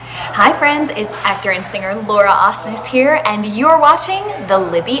Hi friends, it's actor and singer Laura Osnes here, and you're watching The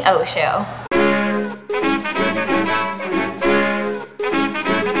Libby O Show.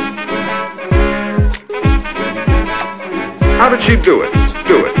 How did she do it?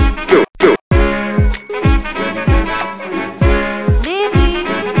 Do it. Libby.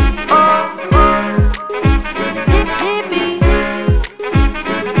 Libby.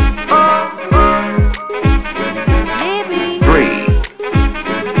 Libby. 3,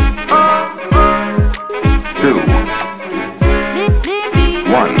 2,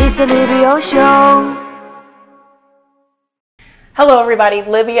 Libby. 1. It's The Libby O Show. Hello everybody,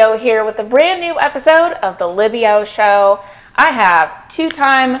 Libby O here with a brand new episode of The Libby O Show. I have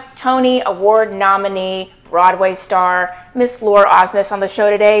two-time Tony Award nominee, Broadway star, Miss Laura Osnes on the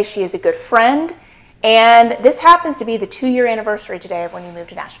show today. She is a good friend, and this happens to be the 2-year anniversary today of when you moved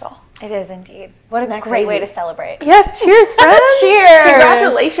to Nashville. It is indeed. What a great crazy? way to celebrate. Yes, cheers, friends! Cheers!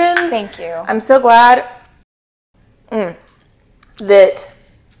 Congratulations! Thank you. I'm so glad that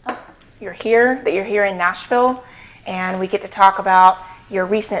you're here in Nashville, and we get to talk about your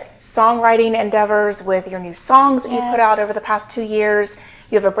recent songwriting endeavors with your new songs that you've put out over the past 2 years.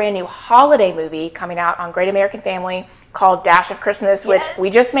 You have a brand new holiday movie coming out on Great American Family called Dash of Christmas, which we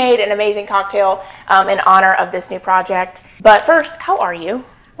just made an amazing cocktail in honor of this new project. But first, how are you?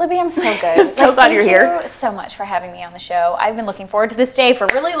 Libby, I'm so good. So glad you're here. Thank you so much for having me on the show. I've been looking forward to this day for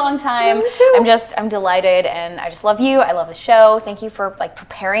a really long time. Me too. I'm delighted, and I just love you. I love the show. Thank you for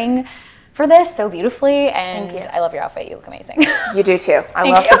preparing for this so beautifully, and Thank you. I love your outfit. You look amazing. You do too. I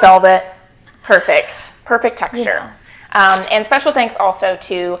love you. the velvet. Perfect texture. And special thanks also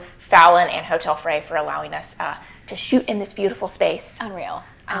to Fallon and Hotel Frey for allowing us to shoot in this beautiful space. Unreal.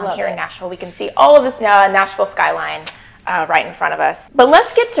 I love Here it. in Nashville. We can see all of this Nashville skyline right in front of us. But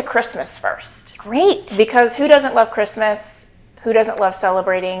let's get to Christmas first. Great. Because who doesn't love Christmas? Who doesn't love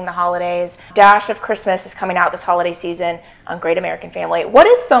celebrating the holidays? Dash of Christmas is coming out this holiday season on Great American Family. What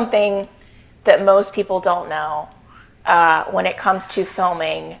is something that most people don't know when it comes to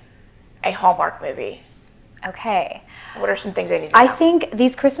filming a Hallmark movie? Okay. What are some things they need to know? I think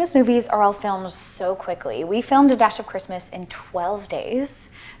these Christmas movies are all filmed so quickly. We filmed A Dash of Christmas in 12 days.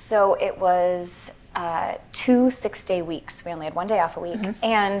 So it was 2 6-day weeks. We only had 1 day off a week.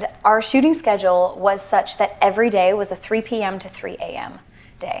 And our shooting schedule was such that every day was a 3 p.m. to 3 a.m.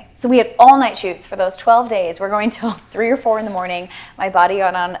 day. So we had all night shoots for those 12 days. We're going till 3 or 4 in the morning. My body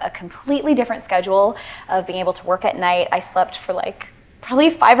got on a completely different schedule of being able to work at night. I slept for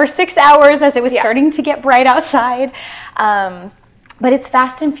probably 5 or 6 hours as it was starting to get bright outside. But it's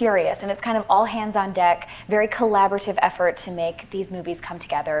fast and furious, and it's kind of all hands on deck, very collaborative effort to make these movies come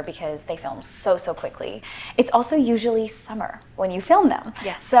together because they film so quickly. It's also usually summer when you film them.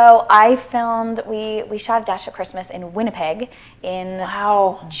 Yeah. So I filmed, we shot Dash of Christmas in Winnipeg in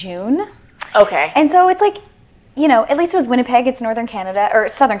June. Okay. And so it's at least it was Winnipeg, it's northern Canada, or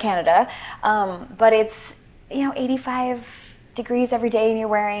southern Canada, but it's, 85 degrees every day and you're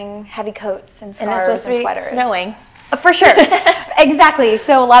wearing heavy coats and scarves and sweaters. Snowing. For sure. Exactly.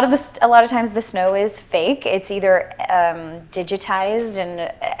 So a lot of times the snow is fake. It's either digitized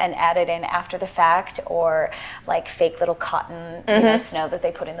and added in after the fact, or fake little cotton snow that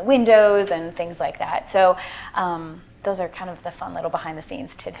they put in the windows and things like that. So those are kind of the fun little behind the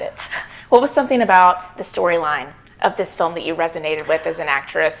scenes tidbits. What was something about the storyline of this film that you resonated with as an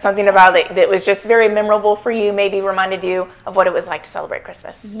actress? Something about it that was just very memorable for you, maybe reminded you of what it was like to celebrate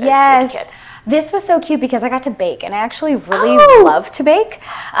Christmas as a kid? This was so cute because I got to bake, and I actually really love to bake.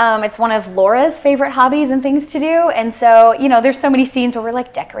 It's one of Laura's favorite hobbies and things to do, and so, there's so many scenes where we're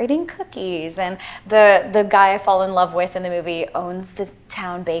decorating cookies, and the guy I fall in love with in the movie owns the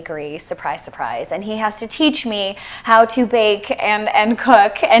town bakery, surprise, surprise, and he has to teach me how to bake and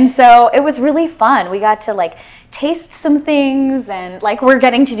cook, and so it was really fun. We got to taste some things, and we're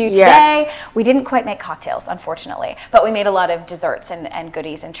getting to do today. Yes. We didn't quite make cocktails, unfortunately, but we made a lot of desserts and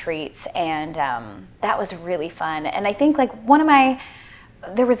goodies and treats, and that was really fun. And I think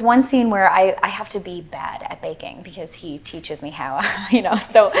there was one scene where I have to be bad at baking because he teaches me how,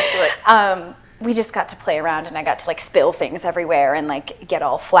 so we just got to play around, and I got to spill things everywhere and get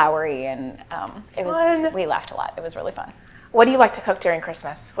all floury, and we laughed a lot. It was really fun. What do you like to cook during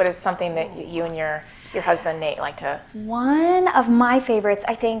Christmas? What is something that you and your husband Nate like to? One of my favorites,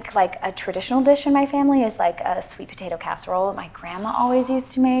 I think, a traditional dish in my family is a sweet potato casserole that my grandma always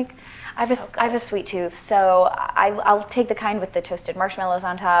used to make. I have a sweet tooth, so I'll take the kind with the toasted marshmallows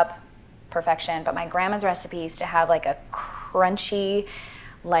on top, perfection. But my grandma's recipe used to have a crunchy,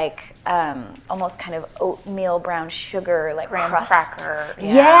 almost kind of oatmeal brown sugar, graham crust. cracker.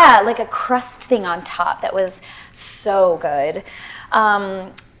 Yeah, a crust thing on top that was so good.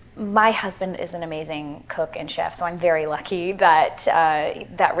 my husband is an amazing cook and chef, so I'm very lucky that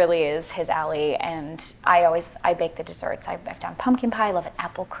that really is his alley. And I bake the desserts. I've done pumpkin pie. I love an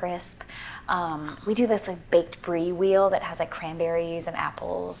apple crisp. We do this like baked brie wheel that has like cranberries and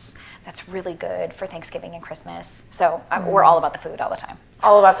apples. That's really good for Thanksgiving and Christmas. So we're all about the food all the time.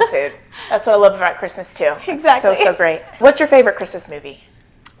 All about the food. That's what I love about Christmas too. Exactly. So great. What's your favorite Christmas movie?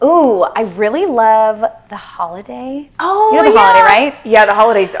 Ooh, I really love The Holiday. Oh, you know The Holiday, right? Yeah, The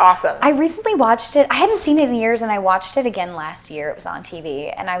Holiday's awesome. I recently watched it. I hadn't seen it in years, and I watched it again last year. It was on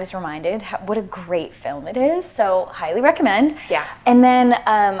TV, and I was reminded what a great film it is. So, highly recommend. Yeah. And then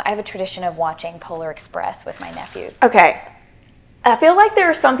I have a tradition of watching Polar Express with my nephews. Okay. I feel like there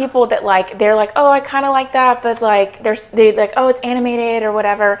are some people that they're like, oh, I kind of like that, but like they're like, oh, it's animated or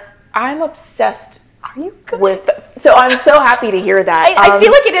whatever. I'm obsessed. Are you good? So I'm so happy to hear that. I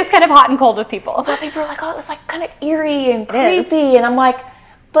feel like it is kind of hot and cold with people. But people are like, oh, it's like kind of eerie and creepy, and I'm like,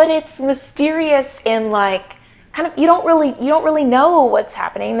 but it's mysterious and like kind of you don't really know what's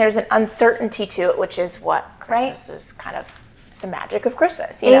happening. There's an uncertainty to it, which is what Christmas is kind of. It's the magic of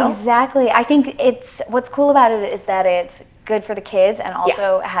Christmas, you know? Exactly. I think what's cool about it is that it's good for the kids and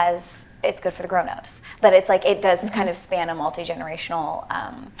also it's good for the grown-ups. That it's like it does kind of span a multi-generational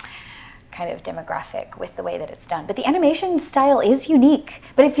kind of demographic with the way that it's done. But the animation style is unique.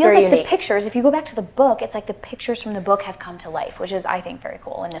 But it feels like the pictures, if you go back to the book, it's like the pictures from the book have come to life, which is, I think, very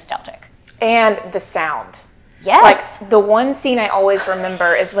cool and nostalgic. And the sound. Yes. Like, the one scene I always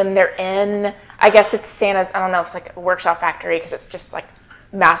remember is when they're in, I guess it's Santa's, I don't know if it's like a workshop factory because it's just like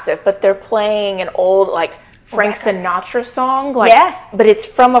massive, but they're playing an old like Frank Sinatra song, but it's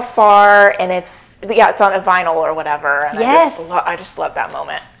from afar and it's on a vinyl or whatever. And I just love that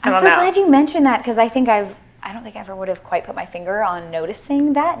moment. I'm so glad you mentioned that because I don't think I ever would have quite put my finger on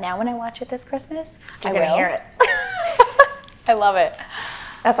noticing that. Now when I watch it this Christmas, I'm going to hear it. I love it.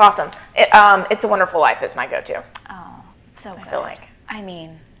 That's awesome. It's a Wonderful Life is my go-to. Oh, it's so good. I feel like. I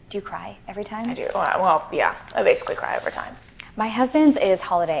mean, do you cry every time? I do. Well, yeah, I basically cry every time. My husband's is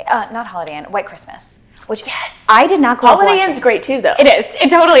not Holiday Inn, White Christmas. Which I did not go Holiday Inn's great too, though. It is. It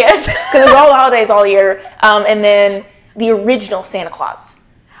totally is. Because there's all the holidays all year. And then the original Santa Claus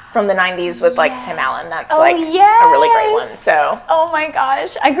from the 90s with like Tim Allen. That's a really great one. So. Oh my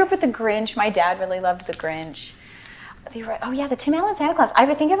gosh. I grew up with the Grinch. My dad really loved the Grinch. The Tim Allen Santa Claus.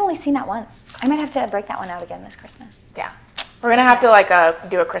 I think I've only seen that once. I might have to break that one out again this Christmas. Yeah. We're going to have to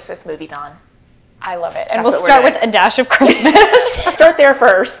do a Christmas movie-thon. I love it. And we'll start with a dash of Christmas. Start there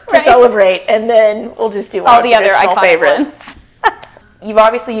first to celebrate, and then we'll just do all the other iconic favorites.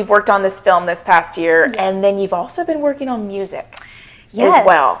 You've worked on this film this past year, and then you've also been working on music as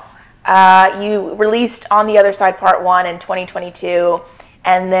well. You released On the Other Side Part 1 in 2022,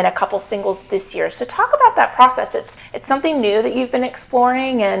 and then a couple singles this year. So talk about that process. It's something new that you've been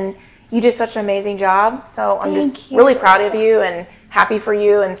exploring, and you did such an amazing job. So I'm just really proud of you and happy for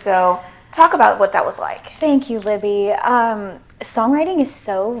you. And so talk about what that was like. Thank you, Libby. Songwriting is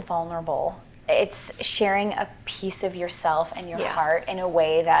so vulnerable. It's sharing a piece of yourself and your heart in a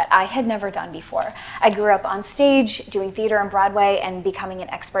way that I had never done before. I grew up on stage doing theater on Broadway and becoming an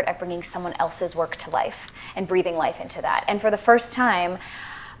expert at bringing someone else's work to life and breathing life into that. And for the first time,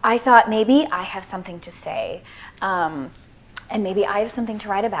 I thought maybe I have something to say. And maybe I have something to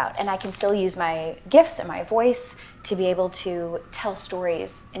write about, and I can still use my gifts and my voice to be able to tell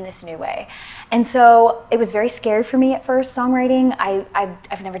stories in this new way. And so it was very scary for me at first, songwriting.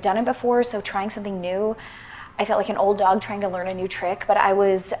 I've never done it before, so trying something new, I felt like an old dog trying to learn a new trick, but I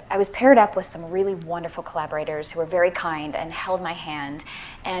was paired up with some really wonderful collaborators who were very kind and held my hand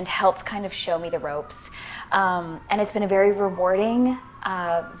and helped kind of show me the ropes. And it's been a very rewarding,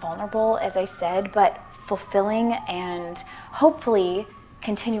 vulnerable, as I said, but fulfilling and hopefully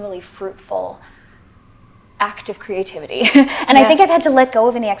continually fruitful act of creativity. And I think I've had to let go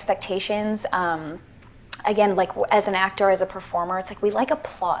of any expectations. Again, like as an actor, as a performer, it's like we like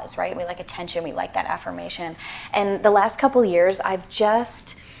applause, right? We like attention, we like that affirmation. And the last couple years,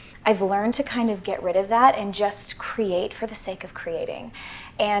 I've learned to kind of get rid of that and just create for the sake of creating.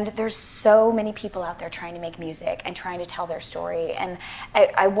 And there's so many people out there trying to make music and trying to tell their story. And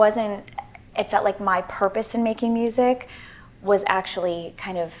it felt like my purpose in making music was actually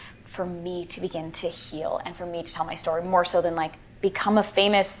kind of for me to begin to heal and for me to tell my story more so than like become a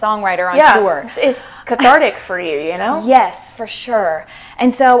famous songwriter on tour. It's cathartic for you, you know? Yes, for sure.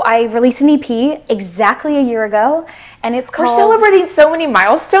 And so I released an EP exactly a year ago, and it's called... We're celebrating so many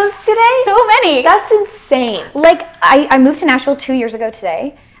milestones today? So many! That's insane. Like, I moved to Nashville 2 years ago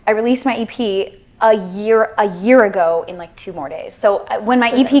today. I released my EP a year ago in like 2 more days. So when my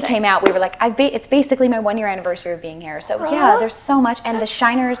EP came out, we were like, it's basically my 1 year anniversary of being here. So yeah, there's so much, and the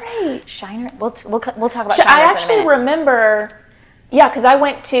Shiners. We'll talk about Shiners I in a actually minute. remember. Yeah, because I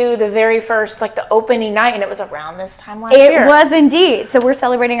went to the very first, like the opening night, and it was around this time last year. It was indeed. So we're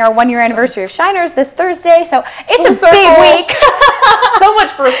celebrating our 1 year anniversary of Shiners this Thursday. So it's a circle. big week. So much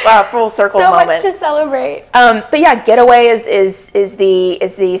for full circle So moments. much to celebrate. But yeah, Getaway is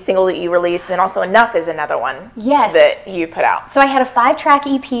the single that you released, and then also Enough is another one. Yes. That you put out. So I had a 5-track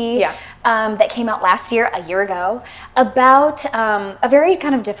EP that came out last year, a year ago, about a very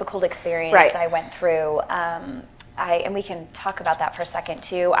kind of difficult experience I went through. And we can talk about that for a second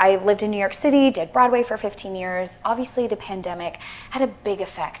too. I lived in New York City, did Broadway for 15 years. Obviously the pandemic had a big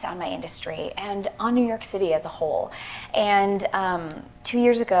effect on my industry and on New York City as a whole. And 2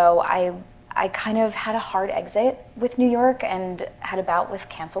 years ago, I kind of had a hard exit with New York and had a bout with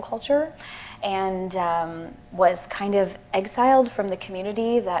cancel culture, and was kind of exiled from the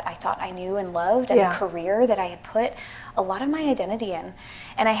community that I thought I knew and loved, and the career that I had put a lot of my identity in.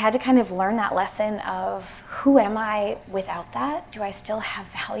 And I had to kind of learn that lesson of, who am I without that? Do I still have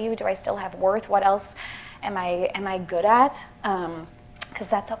value? Do I still have worth? What else am I good at? Because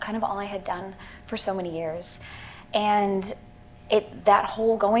that's kind of all I had done for so many years. And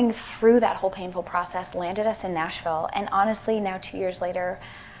going through that whole painful process landed us in Nashville. And honestly, now 2 years later,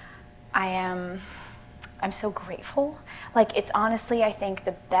 I'm so grateful. Like, it's honestly, I think,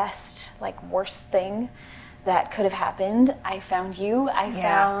 the best, like, worst thing that could have happened. I found you. I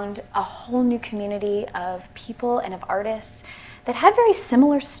found a whole new community of people and of artists that had very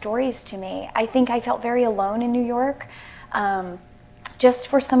similar stories to me. I think I felt very alone in New York, just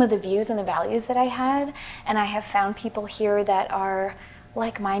for some of the views and the values that I had. And I have found people here that are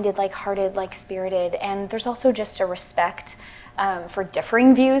like-minded, like-hearted, like-spirited. And there's also just a respect for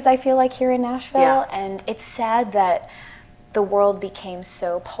differing views, I feel like, here in Nashville. Yeah. And it's sad that the world became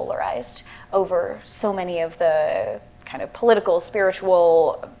so polarized over so many of the kind of political,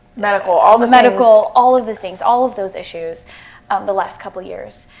 spiritual, medical, all of those issues the last couple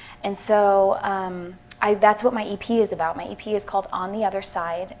years. And so that's what my EP is about. My EP is called On the Other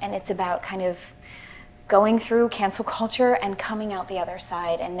Side, and it's about kind of going through cancel culture and coming out the other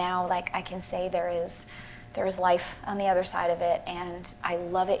side. And now, like, I can say there is life on the other side of it, and I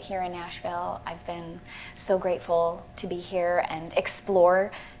love it here in Nashville. I've been so grateful to be here and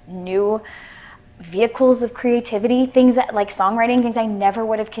explore new vehicles of creativity, things that, like songwriting, things I never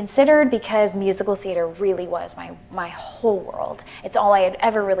would have considered, because musical theater really was my whole world. It's all I had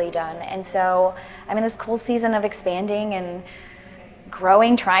ever really done. And so I'm in this cool season of expanding and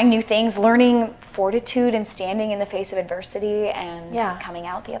growing, trying new things, learning fortitude and standing in the face of adversity, and coming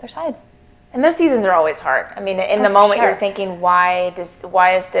out the other side. And those seasons are always hard. I mean, in the moment you're thinking, why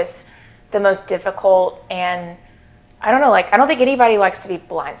is this the most difficult? And I don't know, like, I don't think anybody likes to be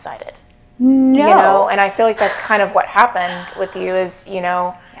blindsided. No. You know, and I feel like that's kind of what happened with you is, you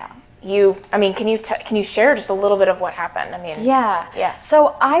know, can you share just a little bit of what happened? I mean, yeah.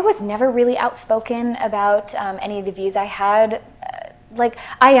 So I was never really outspoken about any of the views I had. Like,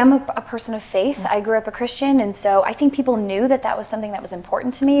 I am a person of faith. Mm-hmm. I grew up a Christian, and so I think people knew that was something that was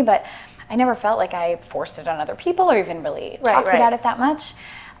important to me, but I never felt like I forced it on other people or even really talked about it that much.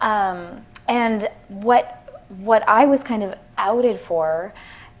 And what I was kind of outed for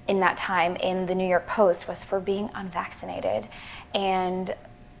in that time in the New York Post was for being unvaccinated. And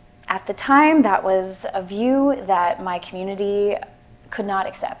at the time, that was a view that my community could not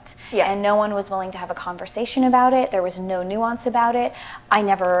accept. Yeah. And no one was willing to have a conversation about it. There was no nuance about it. I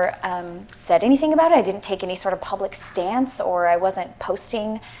never said anything about it. I didn't take any sort of public stance, or I wasn't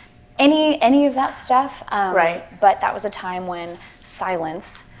posting any of that stuff. But that was a time when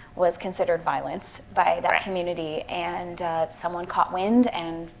silence was considered violence by that community, and someone caught wind,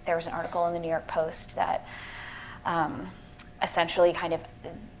 and there was an article in the New York Post that essentially kind of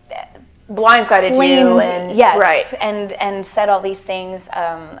blindsided you, and and said all these things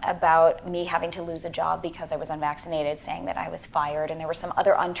about me having to lose a job because I was unvaccinated, saying that I was fired, and there were some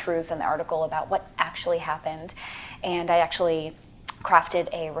other untruths in the article about what actually happened. And I actually crafted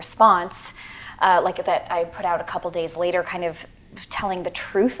a response like that I put out a couple days later, kind of telling the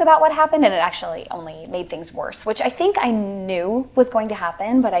truth about what happened, and it actually only made things worse, which I think I knew was going to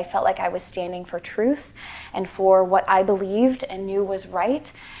happen, but I felt like I was standing for truth and for what I believed and knew was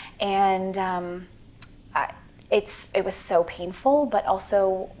right. And it was so painful, but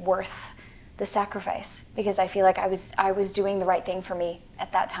also worth the sacrifice, because I feel like I was doing the right thing for me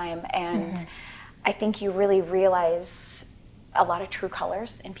at that time. And I think you really realize a lot of true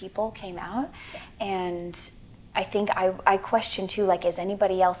colors in people came out, and I think I question too, like, is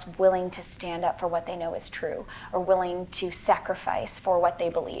anybody else willing to stand up for what they know is true, or willing to sacrifice for what they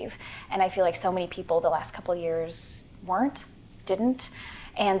believe? And I feel like so many people the last couple of years didn't.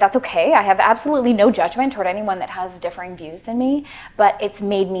 And that's okay. I have absolutely no judgment toward anyone that has differing views than me, but it's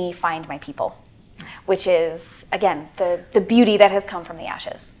made me find my people, which is, again, the beauty that has come from the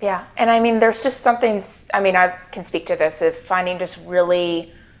ashes. Yeah, and I mean, there's just something, I mean, I can speak to this, of finding just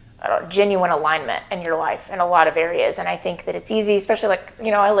really genuine alignment in your life in a lot of areas. And I think that it's easy, especially like, you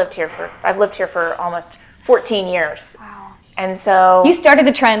know, I've lived here for almost 14 years. Wow. And so... You started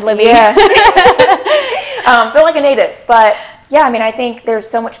the trend, Libby. Yeah. Feel like a native. But yeah, I mean, I think there's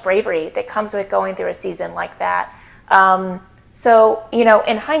so much bravery that comes with going through a season like that. So, you know,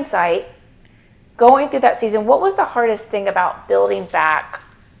 in hindsight, going through that season, what was the hardest thing about building back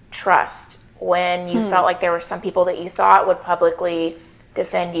trust when you felt like there were some people that you thought would publicly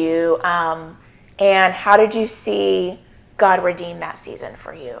defend you, and how did you see God redeem that season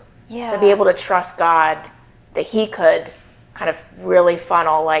for you? Yeah. So be able to trust God that he could kind of really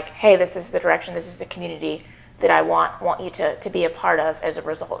funnel, like, hey, this is the direction, this is the community that I want you to be a part of as a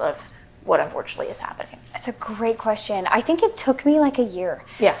result of what unfortunately is happening. That's a great question. I think it took me like a year,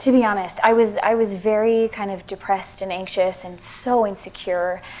 Yeah. to be honest. I was very kind of depressed and anxious and so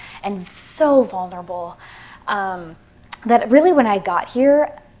insecure and so vulnerable. That really, when I got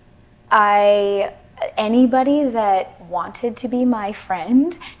here, anybody that wanted to be my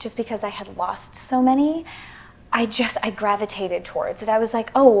friend, just because I had lost so many, I gravitated towards it. I was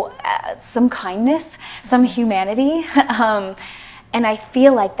like, some kindness, some humanity. And I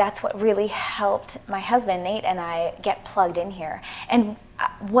feel like that's what really helped my husband, Nate, and I get plugged in here. And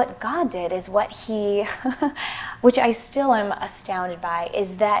what God did is which I still am astounded by,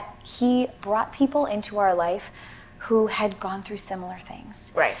 is that he brought people into our life who had gone through similar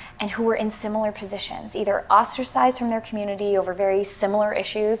things. Right. And who were in similar positions, either ostracized from their community over very similar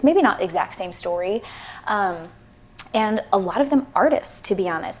issues, maybe not exact same story, and a lot of them artists, to be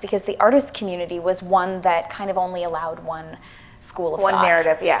honest, because the artist community was one that kind of only allowed one school of thought. One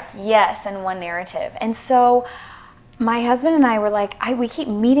narrative, yeah. Yes, and one narrative. And so my husband and I were like, we keep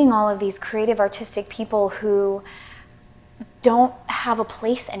meeting all of these creative, artistic people who don't have a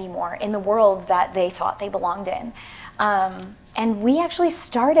place anymore in the world that they thought they belonged in. And we actually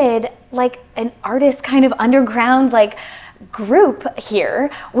started like an artist kind of underground like group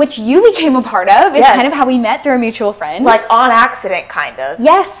here, which you became a part of. It's kind of how we met, through a mutual friend. Like on accident, kind of.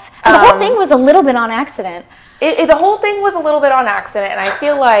 Yes. And the whole thing was a little bit on accident. The whole thing was a little bit on accident, and I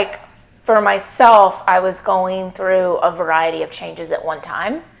feel like for myself, I was going through a variety of changes at one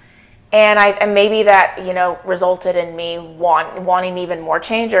time. And maybe that, you know, resulted in me wanting even more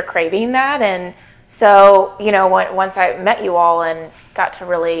change or craving that. And so, you know, once I met you all and got to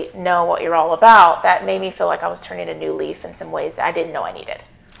really know what you're all about, that made me feel like I was turning a new leaf in some ways that I didn't know I needed.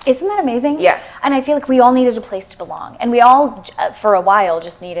 Isn't that amazing? Yeah. And I feel like we all needed a place to belong. And we all, for a while,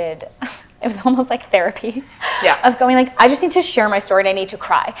 just needed... It was almost like therapy. Yeah. Of going like, I just need to share my story and I need to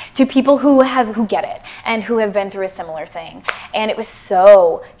cry to people who get it and who have been through a similar thing. And it was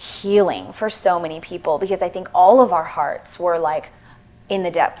so healing for so many people, because I think all of our hearts were like in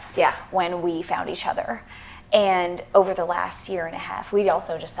the depths when we found each other. And over the last year and a half, we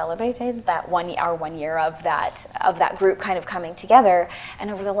also just celebrated that our 1 year of that group kind of coming together.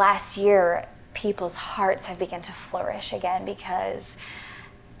 And over the last year, people's hearts have begun to flourish again, because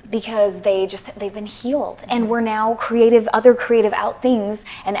they've been healed, and we're now other creative things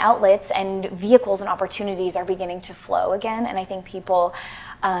and outlets and vehicles and opportunities are beginning to flow again. And I think people,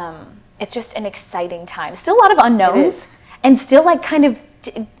 it's just an exciting time. Still a lot of unknowns, and still like kind of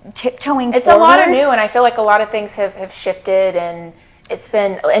tiptoeing It's forward. a lot of new, and I feel like a lot of things have shifted, and it's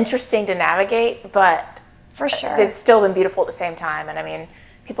been interesting to navigate, but for sure, it's still been beautiful at the same time. And I mean,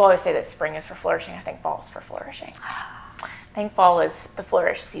 people always say that spring is for flourishing. I think fall is for flourishing. I think fall is the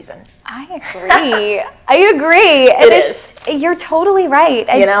flourish season. I agree. And It is. You're totally right.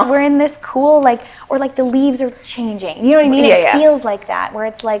 We're in this cool, or the leaves are changing. You know what I mean? It feels like that, where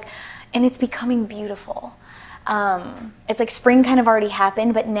it's like, and it's becoming beautiful. It's like spring kind of already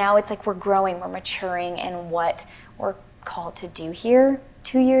happened, but now it's like we're growing, we're maturing in what we're called to do here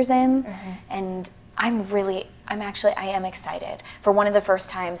 2 years in. Mm-hmm. And I am excited. For one of the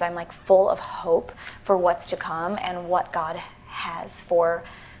first times, I'm like full of hope for what's to come and what God has for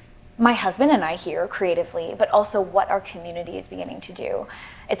my husband and I here creatively, but also what our community is beginning to do.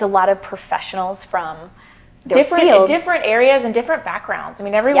 It's a lot of professionals from different areas and different backgrounds. I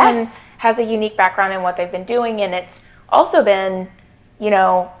mean, everyone has a unique background in what they've been doing, and it's also been,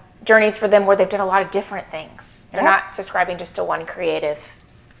 journeys for them where they've done a lot of different things. They're not subscribing just to one creative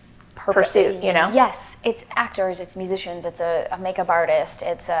pursuit, you know? Yes, it's actors, it's musicians, it's a makeup artist,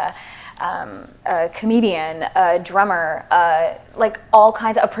 it's a comedian, a drummer, like all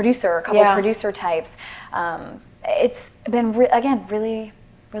kinds of, a producer, a couple of producer types. It's been, again, really,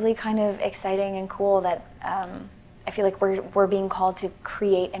 really kind of exciting and cool that I feel like we're being called to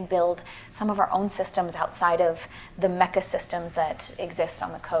create and build some of our own systems outside of the mecca systems that exist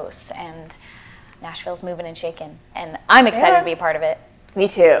on the coast. And Nashville's moving and shaking, and I'm excited to be a part of it. Me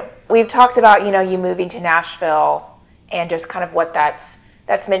too. We've talked about, you moving to Nashville and just kind of what that's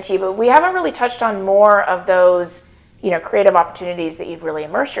meant to you, but we haven't really touched on more of those, creative opportunities that you've really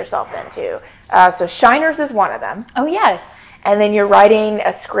immersed yourself into. So Shiners is one of them. Oh, yes. And then you're writing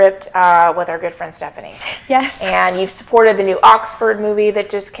a script with our good friend Stephanie. Yes. And you've supported the new Oxford movie that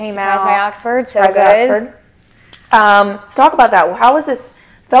just came out. Surprise My Oxford, Surprise so good. Oxford. Let's talk about that. Well, how has this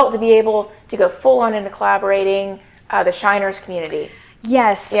felt to be able to go full on into collaborating the Shiners community?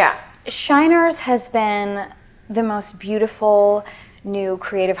 Yes. Yeah. Shiners has been the most beautiful new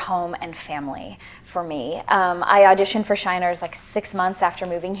creative home and family for me. I auditioned for Shiners like 6 months after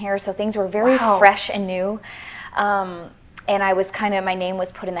moving here, so things were very fresh and new. And I was my name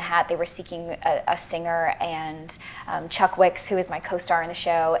was put in the hat. They were seeking a singer, and Chuck Wicks, who is my co-star in the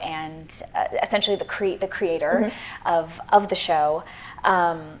show, and essentially the creator of the show,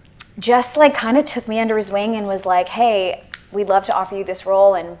 just like kind of took me under his wing and was like, hey, we'd love to offer you this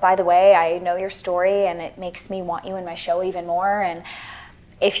role, and by the way, I know your story and it makes me want you in my show even more, and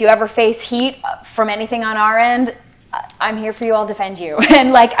if you ever face heat from anything on our end, I'm here for you, I'll defend you.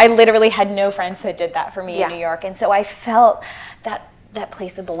 And like, I literally had no friends that did that for me in New York, and so I felt that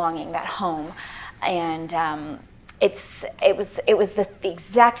place of belonging, that home, and it was the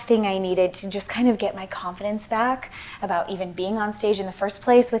exact thing I needed to just kind of get my confidence back about even being on stage in the first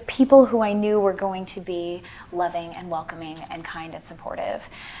place with people who I knew were going to be loving and welcoming and kind and supportive.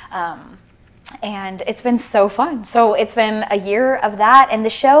 And it's been so fun. So it's been a year of that, and the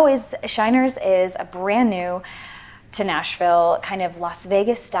show Shiners is a brand new to Nashville, kind of Las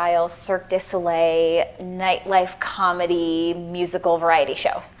Vegas style Cirque du Soleil, nightlife comedy, musical variety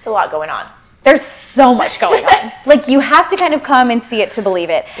show. It's a lot going on. There's so much going on. Like, you have to kind of come and see it to believe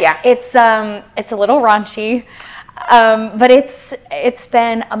it. Yeah. It's a little raunchy, but it's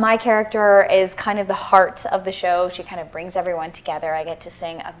been, my character is kind of the heart of the show. She kind of brings everyone together. I get to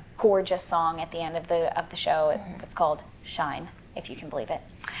sing a gorgeous song at the end of the show. It's called Shine, if you can believe it.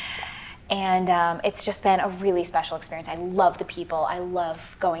 And it's just been a really special experience. I love the people. I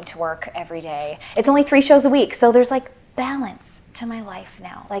love going to work every day. It's only 3 shows a week, so there's like balance to my life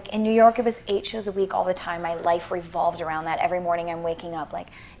now. Like in New York, it was 8 shows a week all the time. My life revolved around that. Every morning I'm waking up like,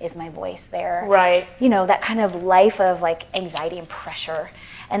 is my voice there? Right. That kind of life of like anxiety and pressure.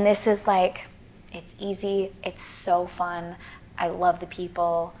 And this is like, it's easy. It's so fun. I love the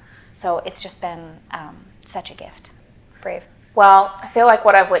people. So it's just been such a gift. Brave. Well, I feel like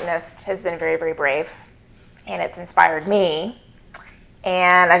what I've witnessed has been very, very brave, and it's inspired me.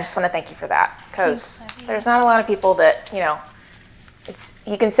 And I just want to thank you for that, because there's not a lot of people that,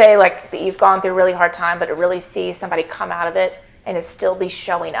 you can say like that you've gone through a really hard time, but to really see somebody come out of it and to still be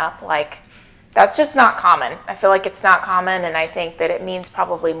showing up, like, that's just not common. I feel like it's not common, and I think that it means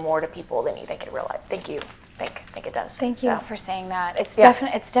probably more to people than you think it realize. Think it does. Thank you for saying that. It's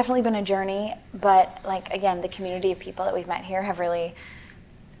definitely been a journey, but like, again, the community of people that we've met here have really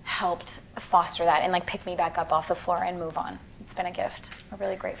helped foster that and like pick me back up off the floor and move on. It's been a gift. We're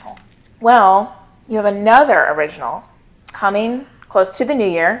really grateful. Well, you have another original coming close to the new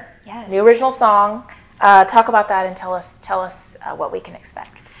year. Yes. New original song. Talk about that and tell us what we can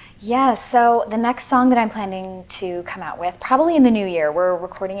expect. Yeah, so the next song that I'm planning to come out with, probably in the new year, we're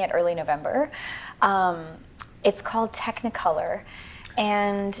recording it early November. It's called Technicolor,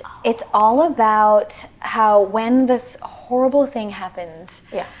 and it's all about how when this horrible thing happened,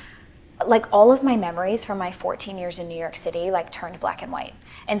 like all of my memories from my 14 years in New York City like turned black and white.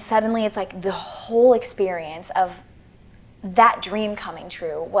 And suddenly it's like the whole experience of that dream coming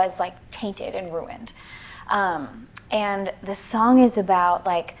true was like tainted and ruined. And the song is about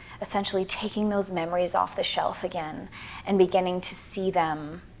like essentially taking those memories off the shelf again and beginning to see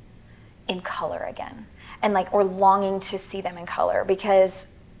them in color again, and like, or longing to see them in color, because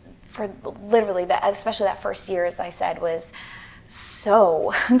for literally that, especially that first year, as I said, was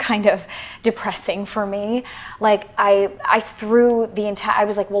so kind of depressing for me. Like I threw the entire, I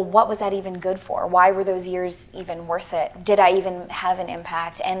was like, well, what was that even good for? Why were those years even worth it? Did I even have an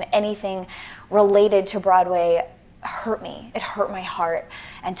impact? And anything related to Broadway hurt me. It hurt my heart,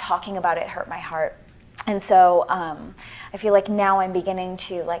 and talking about it hurt my heart. And so I feel like now I'm beginning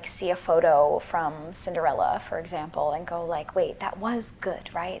to like see a photo from Cinderella, for example, and go like, wait, that was good,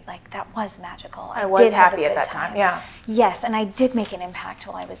 right? Like that was magical. I was did have a happy at good that time, yeah. Yes, and I did make an impact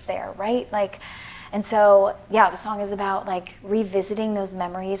while I was there, right? Like, and so, yeah, the song is about like revisiting those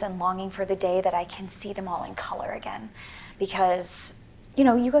memories and longing for the day that I can see them all in color again. Because, you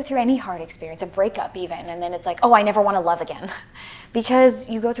know, you go through any hard experience, a breakup even, and then it's like, oh, I never want to love again. Because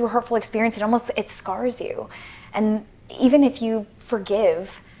you go through a hurtful experience, it scars you. And even if you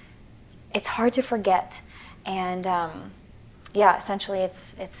forgive, it's hard to forget. And yeah, essentially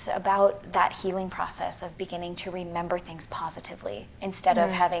it's about that healing process of beginning to remember things positively instead of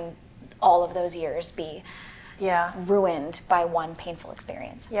having all of those years be ruined by one painful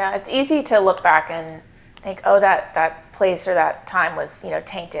experience. Yeah, it's easy to look back and think, oh, that place or that time was, you know,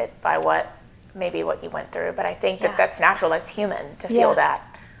 tainted by what you went through. But I think that that's natural, that's human to feel that.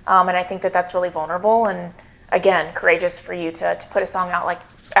 And I think that that's really vulnerable and, again, courageous for you to put a song out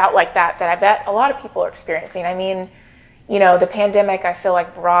like that I bet a lot of people are experiencing. I mean, you know, the pandemic, I feel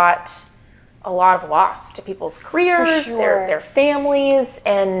like brought a lot of loss to people's careers, their families,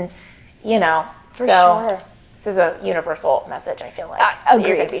 and, you know, this is a universal message, I feel like, that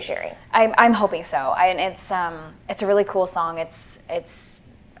you're going to be sharing. I'm hoping so. And it's a really cool song.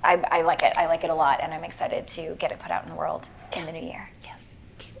 I like it. I like it a lot, and I'm excited to get it put out in the world in the new year. Yes.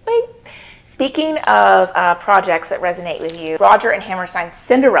 Can't wait. Speaking of projects that resonate with you, Roger and Hammerstein's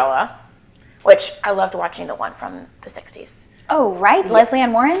Cinderella, which I loved watching the one from the 60s. Oh, right? Yeah. Leslie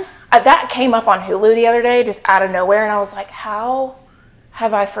Ann Warren? That came up on Hulu the other day, just out of nowhere, and I was like, how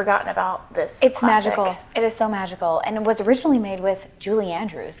have I forgotten about this It's classic? magical. It is so magical. And it was originally made with Julie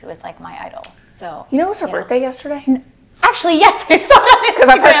Andrews, who is like my idol. So you know, it was her birthday yesterday? Actually, yes, I saw it because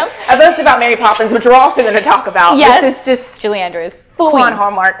I posted about Mary Poppins, which we're also going to talk about. Yes. This is just Julie Andrews. Full-on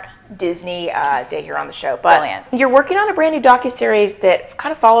Hallmark Disney day here on the show. But Brilliant. You're working on a brand new docuseries that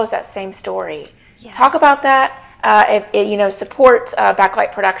kind of follows that same story. Yes. Talk about that. It you know, supports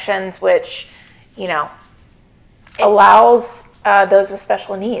Backlight Productions, which, you know, allows those with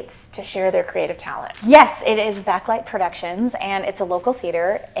special needs to share their creative talent. Yes, it is Backlight Productions, and it's a local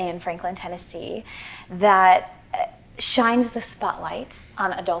theater in Franklin, Tennessee that shines the spotlight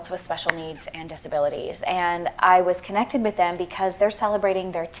on adults with special needs and disabilities. And I was connected with them because they're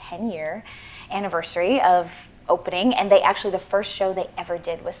celebrating their 10-year anniversary of opening, and the first show they ever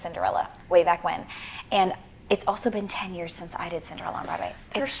did was Cinderella, way back when. And it's also been 10 years since I did Cinderella on Broadway.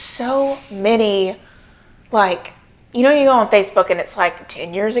 There's so many, like, you know, you go on Facebook and it's like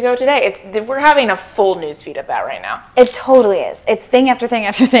 10 years ago today. We're having a full news feed of that right now. It totally is. It's thing after thing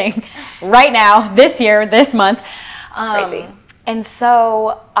after thing right now, this year, this month. Crazy. And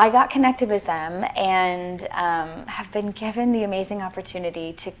so I got connected with them and have been given the amazing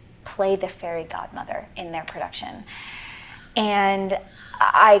opportunity to play the fairy godmother in their production. And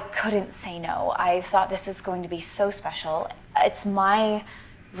I couldn't say no. I thought this is going to be so special. It's my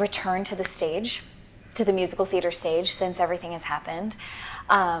return to the stage, to the musical theater stage, since everything has happened,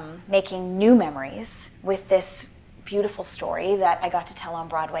 making new memories with this beautiful story that I got to tell on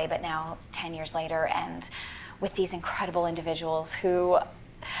Broadway, but now 10 years later, and with these incredible individuals who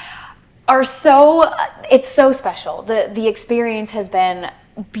are it's so special. The experience has been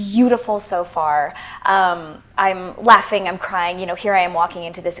beautiful so far. I'm laughing, I'm crying, you know, here I am walking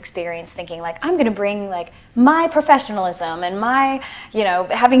into this experience thinking like, I'm gonna bring like my professionalism and my, you know,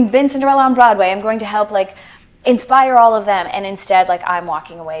 having been Cinderella on Broadway, I'm going to help like inspire all of them. And instead, like, I'm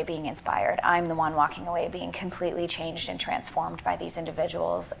walking away being inspired. I'm the one walking away being completely changed and transformed by these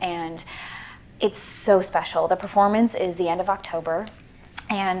individuals. And it's so special. The performance is the end of October.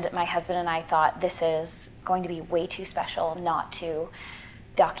 And my husband and I thought this is going to be way too special not to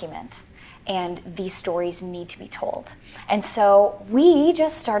document. And these stories need to be told. And so we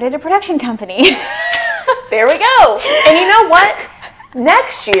just started a production company. There we go. And you know what?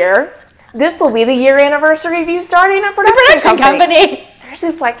 Next year, this will be the year anniversary of you starting a production company. There's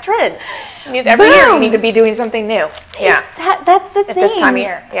this like trend. Every year you need to be doing something new. Yeah. That's the thing. At this time of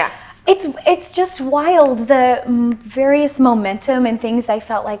year, yeah. It's just wild, the various momentum and things I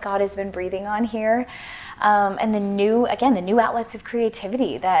felt like God has been breathing on here. And the new outlets of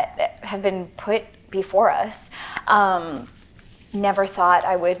creativity that have been put before us. Never thought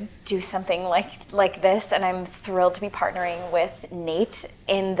I would do something like this, and I'm thrilled to be partnering with Nate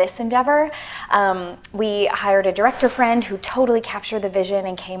in this endeavor. We hired a director friend who totally captured the vision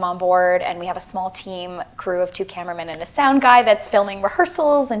and came on board, and we have a small team crew of 2 cameramen and a sound guy that's filming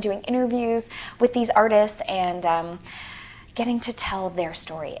rehearsals and doing interviews with these artists and getting to tell their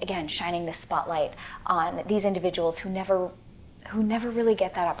story. Again, shining the spotlight on these individuals who never who never really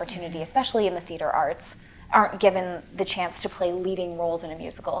get that opportunity, especially in the theater arts, aren't given the chance to play leading roles in a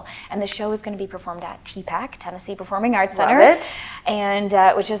musical. And the show is going to be performed at TPAC, Tennessee Performing Arts Center. Love it.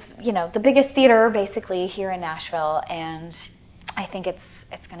 And which is, the biggest theater basically here in Nashville. And I think it's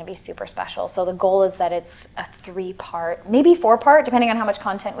going to be super special. So the goal is that it's a 3-part, maybe 4-part, depending on how much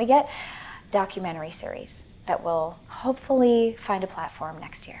content we get, documentary series that will hopefully find a platform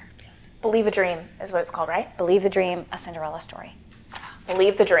next year. Yes. Believe a Dream is what it's called, right? Believe the Dream, a Cinderella story.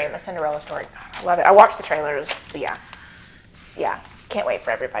 Believe the Dream, a Cinderella story. God, I love it. I watched the trailers, but can't wait for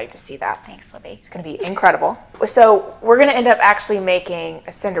everybody to see that. Thanks, Libby. It's going to be incredible. So we're going to end up actually making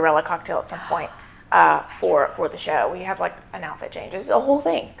a Cinderella cocktail at some point for the show. We have like an outfit change. It's a whole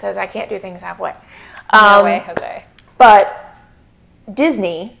thing because I can't do things halfway. No way, Jose. But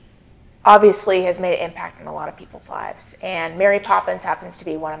Disney obviously has made an impact in a lot of people's lives, and Mary Poppins happens to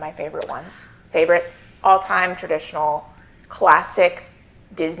be one of my favorite ones. Favorite all-time traditional classic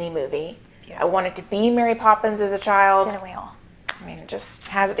Disney movie. Beautiful. I wanted to be Mary Poppins as a child. Didn't we all? I mean, it just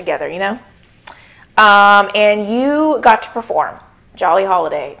has it together, And you got to perform Jolly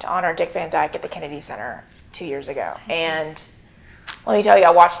Holiday to honor Dick Van Dyke at the Kennedy Center 2 years ago. And let me tell you,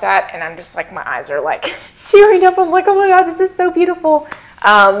 I watched that and I'm just like, my eyes are like tearing up. I'm like, oh my God, this is so beautiful.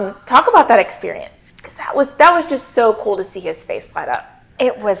 Talk about that experience, because that was just so cool to see his face light up.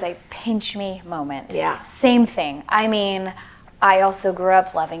 It was a pinch me moment. Yeah. Same thing. I mean, I also grew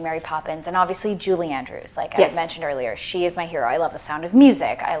up loving Mary Poppins, and obviously Julie Andrews, like I mentioned earlier. She is my hero. I love The Sound of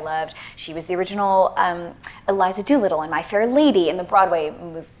Music. She was the original Eliza Doolittle in My Fair Lady in the Broadway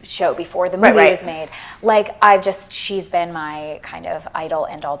show before the movie was made. Like, she's been my kind of idol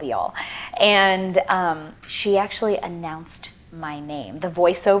and all be all. And she actually announced my name. The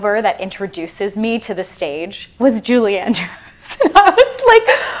voiceover that introduces me to the stage was Julie Andrews. And I was like,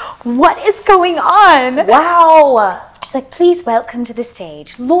 what is going on? Wow. She's like, please welcome to the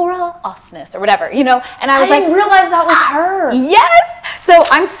stage, Laura Osnes, or whatever, And I was I didn't realize that was her. Yes. So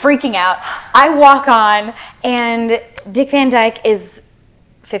I'm freaking out. I walk on, and Dick Van Dyke is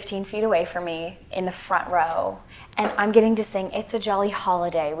 15 feet away from me in the front row, and I'm getting to sing It's a Jolly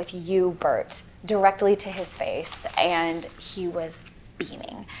Holiday with you, Bert, directly to his face, and he was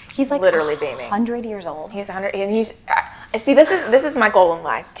beaming. He's like literally beaming. 100 years old. He's 100, and he's. See, this is my goal in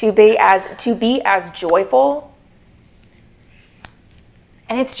life, to be as joyful.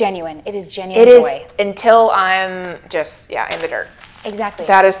 And it's genuine. It is genuine joy. It is, until I'm just in the dirt. Exactly.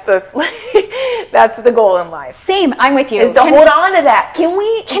 That is that's the goal in life. Same. I'm with you. Is to hold on to that. Can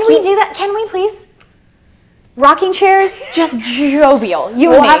we do that? Can we please? Rocking chairs, just jovial.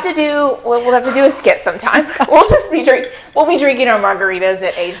 We'll have to do a skit sometime. We'll be drinking our margaritas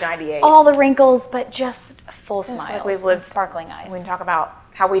at age 98. All the wrinkles, but just full smiles, like we've lived, and sparkling eyes. We can talk about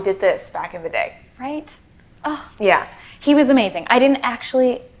how we did this back in the day. Right? Oh. Yeah. He was amazing. I will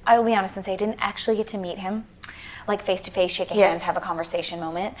be honest and say I didn't actually get to meet him, like face to face, shake a hand, have a conversation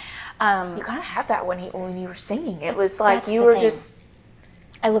moment. You kind of had that when you were singing. It was like you were just.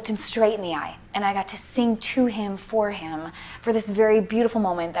 I looked him straight in the eye, and I got to sing to him for this very beautiful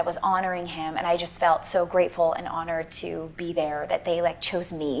moment that was honoring him, and I just felt so grateful and honored to be there, that they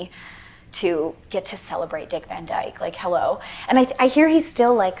chose me to get to celebrate Dick Van Dyke. Like, hello. And I hear he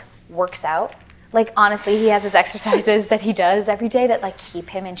still works out. Like, honestly, he has his exercises that he does every day that keep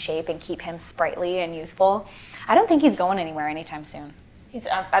him in shape and keep him sprightly and youthful. I don't think he's going anywhere anytime soon.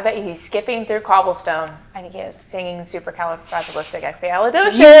 I bet he's skipping through cobblestone. I think he is. Singing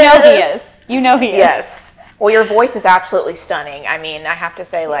supercalifragilisticexpialidocious. You know he is. Yes. Well, your voice is absolutely stunning. I mean, I have to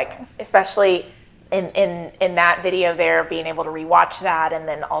say, especially in that video there, being able to rewatch that, and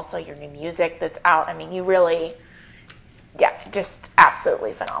then also your new music that's out. I mean, you really, just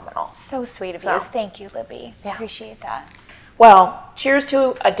absolutely phenomenal. So sweet of you. Thank you, Libby. Yeah. Appreciate that. Well, cheers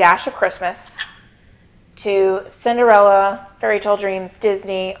to a dash of Christmas, to Cinderella, fairy tale dreams,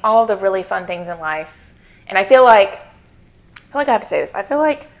 Disney, all of the really fun things in life. And I feel like I have to say this. I feel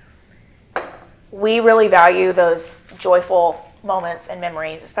like we really value those joyful moments and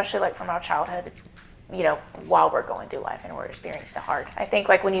memories, especially from our childhood, while we're going through life and we're experiencing the hard. I think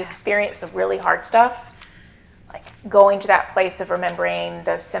when you experience the really hard stuff, going to that place of remembering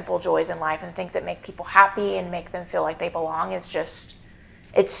those simple joys in life and things that make people happy and make them feel like they belong is just,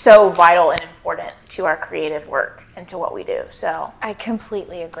 it's so vital and important to our creative work and to what we do. So I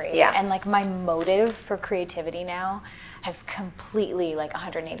completely agree. Yeah. And my motive for creativity now has completely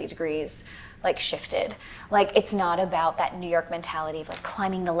 180 degrees shifted. It's not about that New York mentality of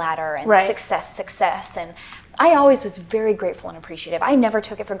climbing the ladder and success. And I always was very grateful and appreciative. I never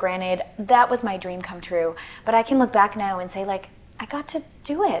took it for granted. That was my dream come true. But I can look back now and say I got to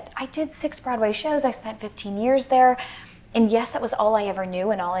do it. I did 6 Broadway shows. I spent 15 years there. And yes, that was all I ever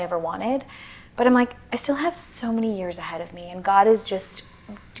knew and all I ever wanted. But I'm like, I still have so many years ahead of me. And God is just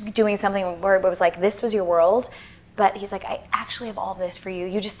doing something where it was like, this was your world. But he's like, I actually have all this for you.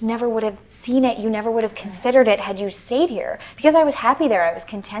 You just never would have seen it. You never would have considered it had you stayed here. Because I was happy there. I was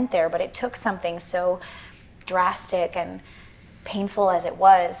content there. But it took something so drastic and painful as it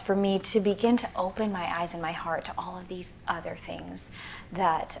was for me to begin to open my eyes and my heart to all of these other things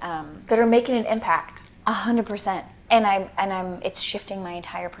that are making an impact. 100%. And it's shifting my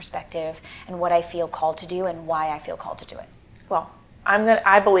entire perspective and what I feel called to do and why I feel called to do it. Well,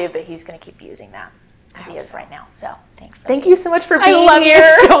 I believe that he's going to keep using that. As he is right now. So thanks. Thank you so much for being here. I love you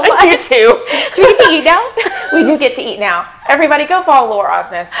so much. You too. Do we get to eat now? We do get to eat now. Everybody go follow Laura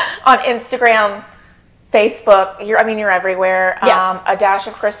Osnes on Instagram, Facebook. You're everywhere. Yes. A Dash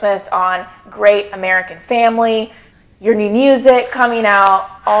of Christmas on Great American Family. Your new music coming out.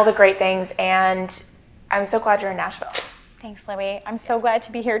 All the great things. And I'm so glad you're in Nashville. Thanks, Louie. I'm so glad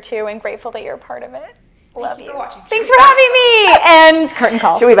to be here too and grateful that you're a part of it. Love you. For watching. Thanks for having me. And curtain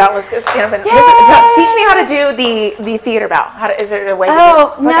call. Should we bow? Let's stand up and teach me how to do the theater bow. Is there a way?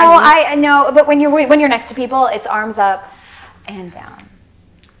 Oh no, I know. But when you're next to people, it's arms up and down.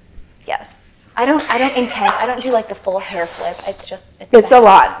 Yes. I don't do like the full hair flip. It's a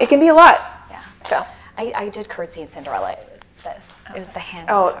lot. It can be a lot. Yeah. So I did curtsy in Cinderella. It was this. It was the hand.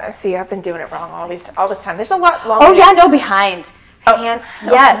 Oh, see, I've been doing it wrong all this time. There's a lot longer. Oh yeah, no, behind. Hand.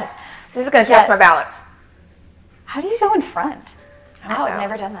 Yes. This is going to test my balance. How do you go in front? I've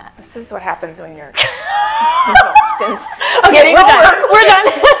never done that. This is what happens when you're getting older. We're done.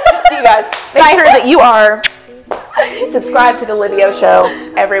 See you guys. Make sure that you are subscribed to The Livio Show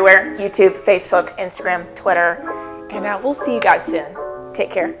everywhere. YouTube, Facebook, Instagram, Twitter. And we'll see you guys soon. Take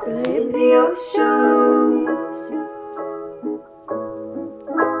care. Livio Show.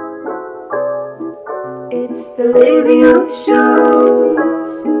 It's the Livio Show.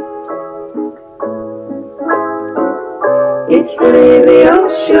 It's the Livio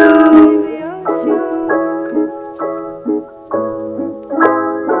Show.